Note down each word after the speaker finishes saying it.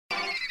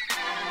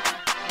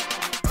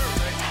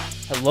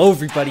Hello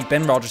everybody,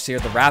 Ben Rogers here,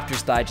 the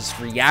Raptors Digest,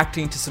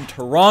 reacting to some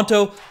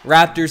Toronto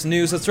Raptors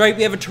news. That's right,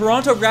 we have a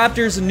Toronto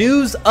Raptors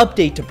news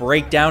update to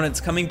break down.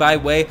 It's coming by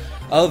way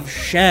of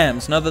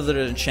Shams, none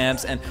other than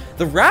Shams, and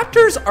the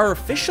Raptors are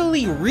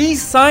officially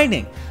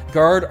re-signing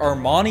guard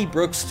Armoni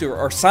Brooks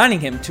signing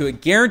him to a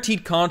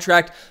guaranteed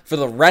contract for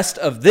the rest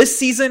of this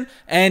season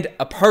and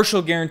a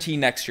partial guarantee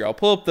next year. I'll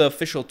pull up the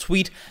official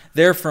tweet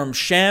there from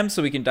Shams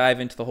so we can dive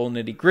into the whole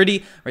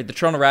nitty-gritty. Right, the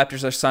Toronto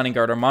Raptors are signing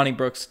guard Armoni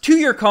Brooks,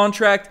 2-year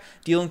contract.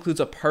 Deal includes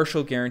a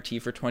partial guarantee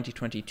for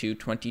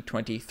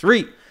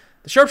 2022-2023.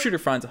 The sharpshooter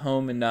finds a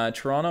home in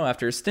Toronto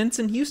after his stints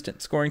in Houston,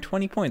 scoring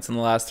 20 points in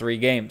the last 3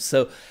 games.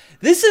 So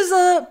this is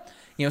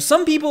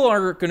some people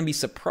are going to be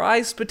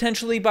surprised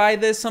potentially by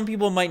this. Some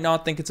people might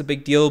not think it's a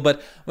big deal,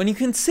 but when you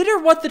consider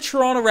what the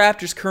Toronto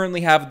Raptors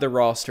currently have at their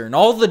roster and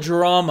all the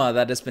drama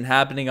that has been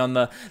happening on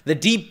the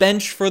deep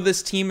bench for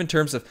this team in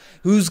terms of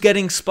who's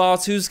getting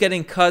spots, who's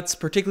getting cuts,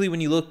 particularly when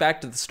you look back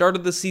to the start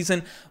of the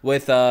season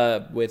with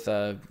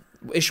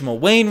Ishmael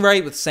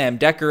Wainwright, with Sam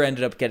Decker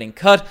ended up getting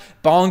cut,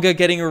 Bonga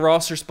getting a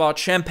roster spot,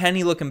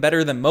 Champagnie looking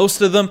better than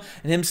most of them,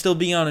 and him still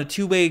being on a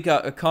 2-way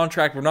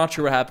contract. We're not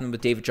sure what happened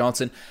with David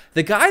Johnson.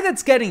 The guy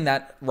that's getting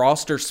that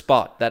roster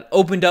spot that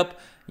opened up,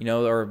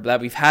 or that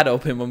we've had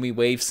open when we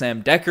waived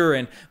Sam Decker,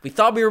 and we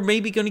thought we were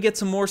maybe going to get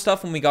some more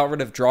stuff when we got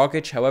rid of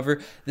Dragic.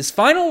 However, this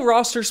final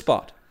roster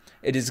spot,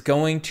 it is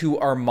going to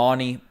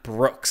Armoni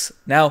Brooks.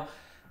 Now,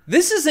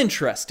 this is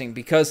interesting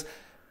because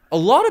a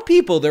lot of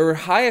people, there were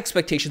high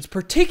expectations,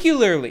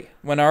 particularly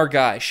when our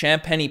guy,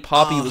 Champagnie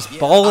Poppy, was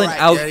balling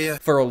out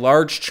for a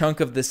large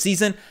chunk of the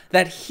season,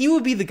 that he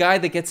would be the guy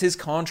that gets his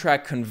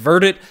contract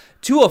converted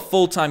to a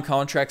full-time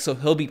contract, so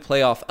he'll be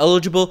playoff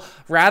eligible,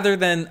 rather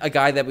than a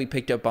guy that we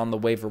picked up on the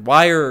waiver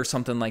wire or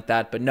something like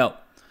that. But no,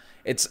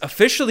 it's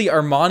officially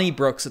Armoni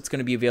Brooks that's going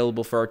to be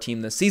available for our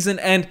team this season,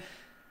 and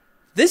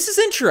this is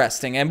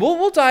interesting, and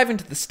we'll dive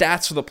into the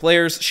stats for the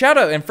players. Shout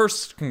out, and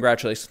first,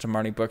 congratulations to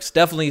Armoni Brooks.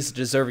 Definitely is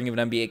deserving of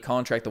an NBA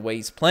contract the way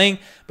he's playing.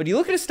 But you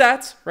look at his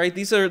stats, right?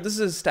 This is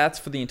his stats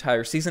for the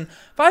entire season.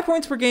 5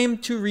 points per game,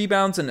 2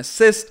 rebounds, and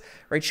assist,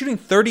 right? Shooting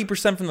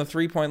 30% from the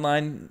three-point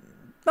line.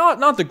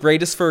 Not the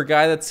greatest for a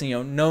guy that's,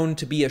 known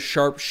to be a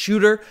sharp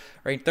shooter,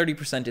 right?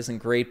 30% isn't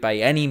great by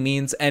any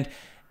means, and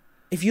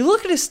if you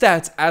look at his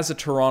stats as a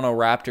Toronto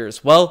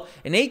Raptors, well,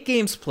 in 8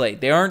 games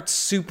played, they aren't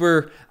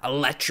super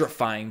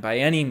electrifying by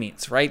any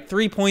means, right?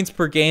 3 points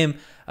per game,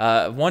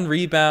 1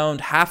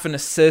 rebound, half an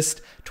assist,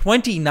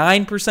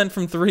 29%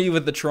 from 3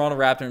 with the Toronto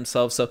Raptor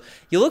himself. So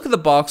you look at the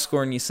box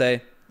score and you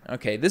say,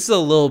 okay, this is a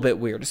little bit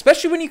weird,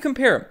 especially when you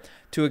compare him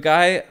to a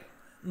guy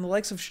in the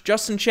likes of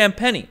Justin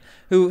Champagnie,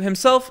 who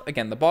himself,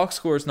 again, the box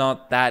score is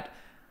not that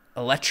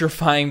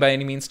electrifying by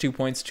any means, 2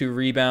 points, 2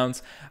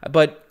 rebounds,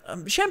 but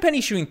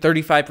Champagnie shooting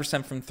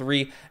 35% from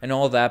 3 and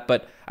all that,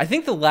 but I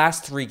think the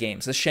last 3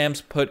 games, as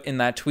Shams put in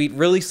that tweet,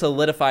 really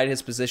solidified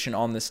his position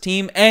on this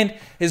team and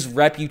his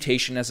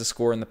reputation as a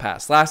scorer in the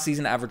past. Last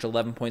season, averaged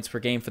 11 points per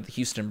game for the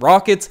Houston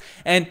Rockets,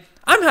 and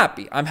I'm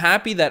happy. I'm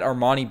happy that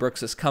Armoni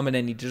Brooks is coming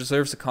in. He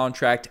deserves a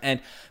contract,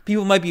 and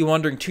people might be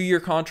wondering,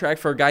 2-year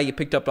contract for a guy you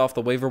picked up off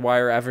the waiver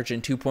wire,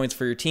 averaging 2 points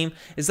for your team.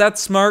 Is that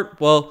smart?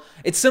 Well,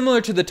 it's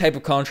similar to the type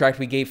of contract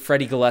we gave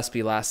Freddie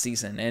Gillespie last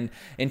season, and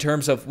in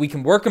terms of we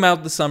can work him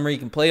out this summer, he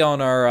can play on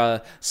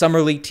our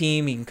summer league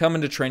team, he can come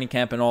into training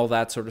camp and all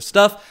that sort of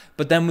stuff,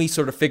 but then we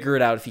sort of figure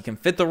it out if he can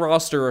fit the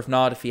roster or if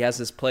not, if he has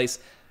his place,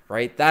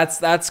 right?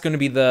 That's going to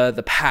be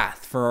the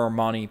path for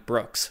Armoni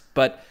Brooks.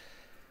 But,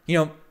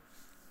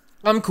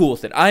 I'm cool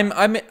with it.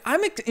 I'm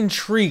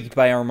intrigued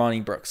by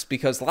Armoni Brooks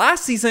because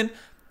last season,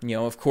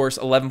 of course,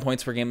 11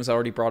 points per game was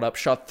already brought up,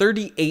 shot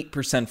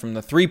 38% from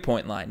the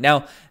 3-point line.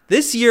 Now,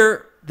 this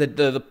year,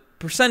 the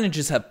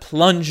percentages have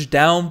plunged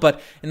down,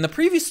 but in the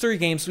previous 3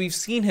 games, we've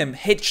seen him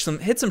hit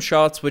some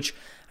shots which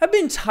have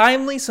been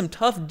timely, some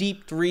tough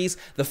deep threes.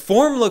 The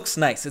form looks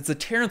nice. It's a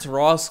Terrence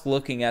Ross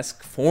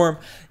looking-esque form.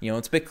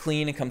 It's a bit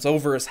clean. It comes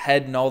over his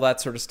head and all that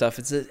sort of stuff.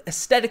 It's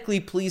aesthetically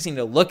pleasing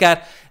to look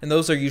at, and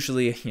those are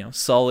usually,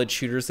 solid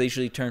shooters. They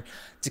usually turn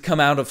to come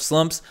out of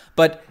slumps.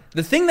 But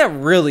the thing that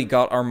really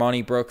got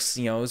Armoni Brooks,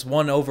 is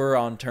won over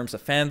on terms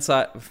of fan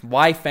side,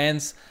 why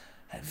fans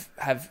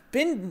have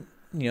been,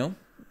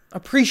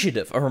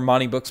 appreciative of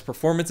Armoni Brooks'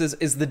 performances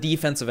is the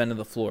defensive end of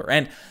the floor.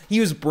 And he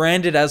was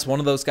branded as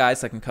one of those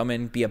guys that can come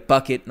in, be a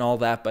bucket and all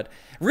that, but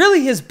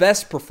really his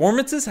best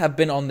performances have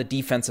been on the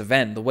defensive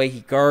end. The way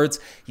he guards,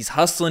 he's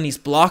hustling, he's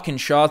blocking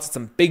shots,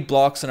 some big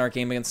blocks in our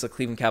game against the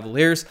Cleveland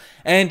Cavaliers,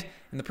 and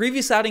in the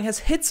previous outing has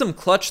hit some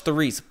clutch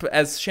threes.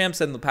 As Sham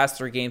said, in the past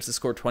 3 games to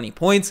score 20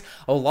 points.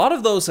 A lot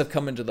of those have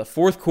come into the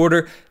fourth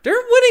quarter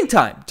during winning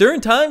time,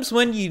 during times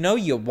when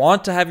you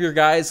want to have your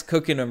guys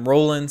cooking and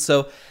rolling.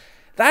 So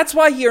that's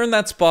why he earned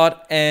that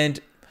spot, and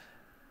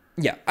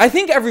yeah, I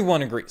think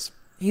everyone agrees.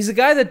 He's a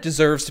guy that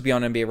deserves to be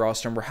on NBA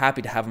roster, and we're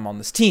happy to have him on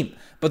this team.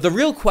 But the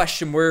real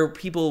question where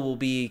people will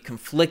be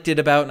conflicted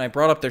about, and I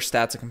brought up their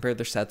stats, I compared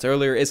their stats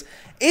earlier, is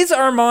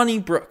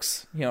Armoni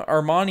Brooks,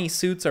 Armani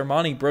suits,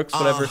 Armoni Brooks,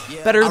 whatever,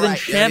 better than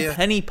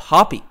Champagnie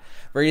Poppy?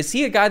 Right? Is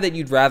he a guy that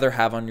you'd rather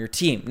have on your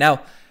team?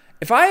 Now,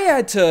 if I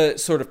had to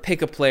sort of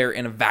pick a player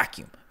in a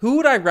vacuum, who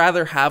would I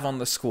rather have on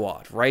the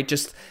squad, right?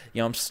 Just,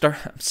 I'm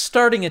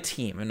starting a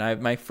team,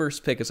 and my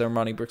first pick is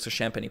Armoni Brooks or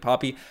Champagnie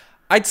Papi.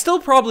 I'd still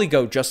probably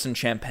go Justin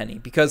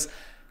Champagnie because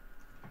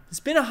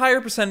he's been a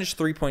higher percentage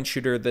three-point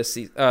shooter this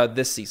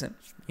season.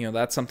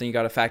 That's something you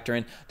got to factor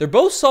in. They're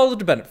both solid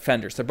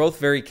defenders. They're both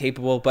very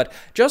capable, but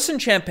Justin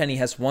Champagnie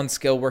has one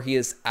skill where he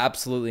is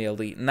absolutely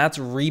elite, and that's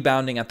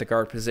rebounding at the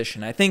guard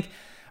position. I think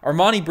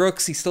Armoni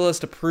Brooks, he still has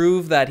to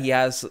prove that he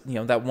has,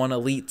 that one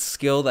elite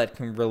skill that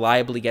can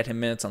reliably get him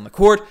minutes on the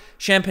court.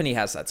 Champagnie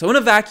has that. So in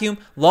a vacuum,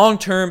 long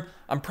term,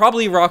 I'm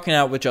probably rocking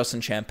out with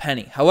Justin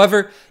Champagnie.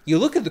 However, you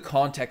look at the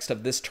context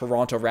of this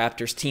Toronto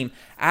Raptors team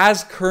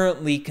as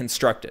currently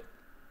constructed.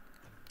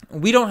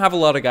 We don't have a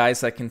lot of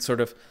guys that can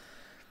sort of,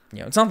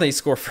 it's not that he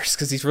score first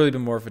because he's really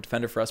been more of a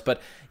defender for us, but,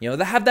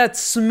 that have that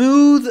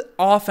smooth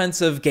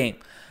offensive game.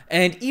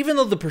 And even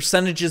though the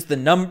percentages, the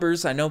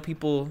numbers, I know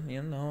people,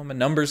 I'm a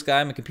numbers guy,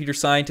 I'm a computer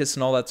scientist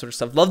and all that sort of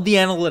stuff. Love the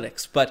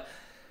analytics, but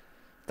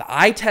the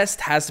eye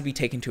test has to be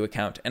taken into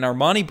account. And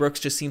Armoni Brooks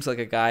just seems like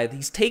a guy,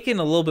 he's taken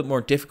a little bit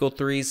more difficult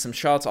threes, some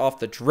shots off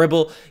the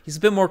dribble. He's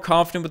a bit more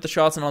confident with the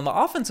shots, and on the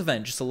offensive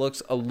end, just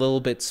looks a little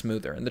bit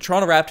smoother. And the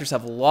Toronto Raptors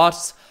have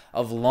lots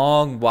of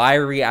long,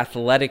 wiry,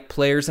 athletic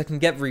players that can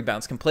get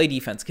rebounds, can play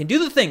defense, can do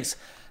the things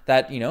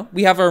that,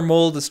 we have our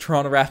mold as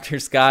Toronto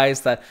Raptors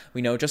guys that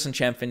we know Justin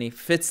Champagnie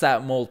fits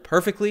that mold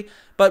perfectly.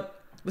 But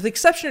with the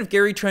exception of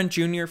Gary Trent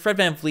Jr., Fred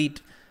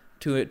VanVleet,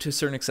 to a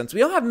certain extent, we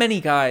don't have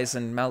many guys,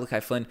 and Malachi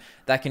Flynn,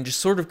 that can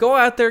just sort of go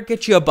out there,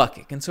 get you a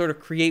bucket, can sort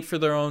of create for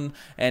their own.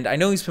 And I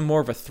know he's been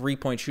more of a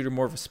three-point shooter,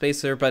 more of a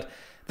spacer, but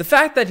the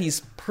fact that he's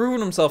proven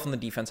himself on the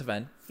defensive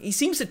end, he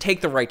seems to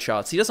take the right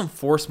shots. He doesn't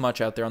force much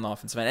out there on the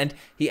offensive end, and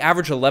he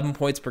averaged 11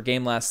 points per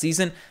game last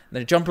season,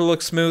 and the jumper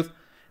looks smooth.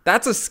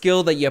 That's a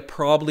skill that you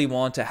probably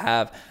want to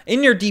have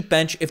in your deep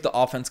bench if the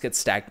offense gets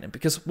stagnant.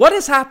 Because what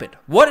has happened?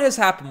 What has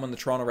happened when the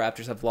Toronto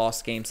Raptors have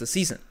lost games this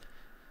season?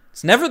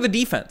 It's never the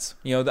defense.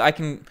 I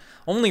can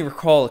only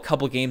recall a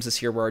couple games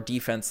this year where our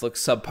defense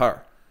looks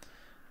subpar.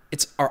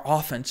 It's our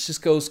offense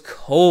just goes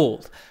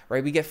cold,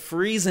 right? We get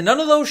freeze, and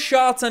none of those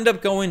shots end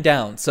up going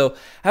down. So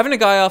having a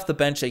guy off the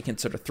bench that you can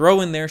sort of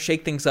throw in there,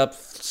 shake things up,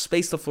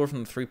 space the floor from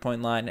the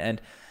three-point line, and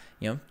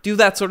do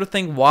that sort of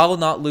thing while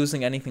not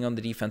losing anything on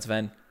the defensive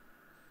end.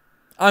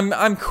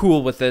 I'm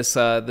cool with this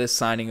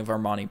signing of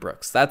Armoni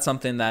Brooks. That's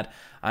something that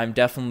I'm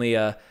definitely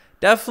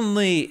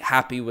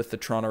happy with the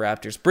Toronto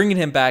Raptors. Bringing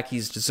him back,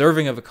 he's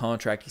deserving of a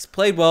contract. He's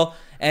played well,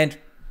 and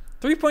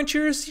three-point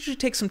shooters usually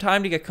take some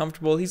time to get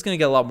comfortable. He's going to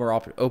get a lot more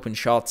open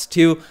shots,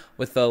 too,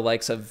 with the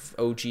likes of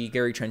OG,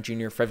 Gary Trent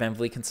Jr., Fred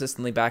VanVleet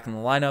consistently back in the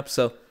lineup.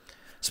 So,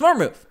 smart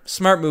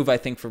move, I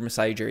think, for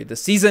Masai Ujiri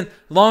this season.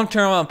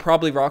 Long-term, I'm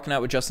probably rocking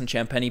out with Justin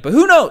Champagnie, but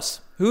who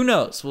knows?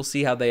 We'll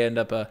see how they end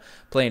up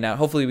playing out.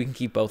 Hopefully, we can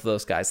keep both of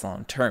those guys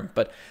long-term.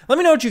 But let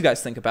me know what you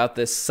guys think about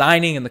this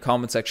signing in the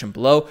comment section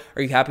below.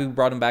 Are you happy we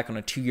brought him back on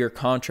a 2-year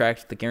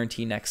contract with the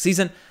guarantee next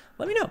season?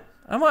 Let me know.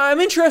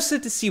 I'm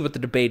interested to see what the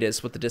debate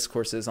is, what the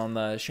discourse is on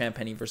the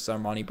Champagnie versus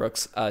Armoni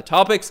Brooks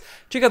topics.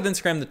 Check out the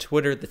Instagram, the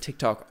Twitter, the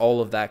TikTok, all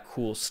of that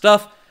cool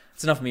stuff.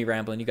 It's enough of me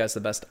rambling. You guys are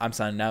the best. I'm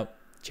signing out.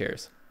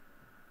 Cheers.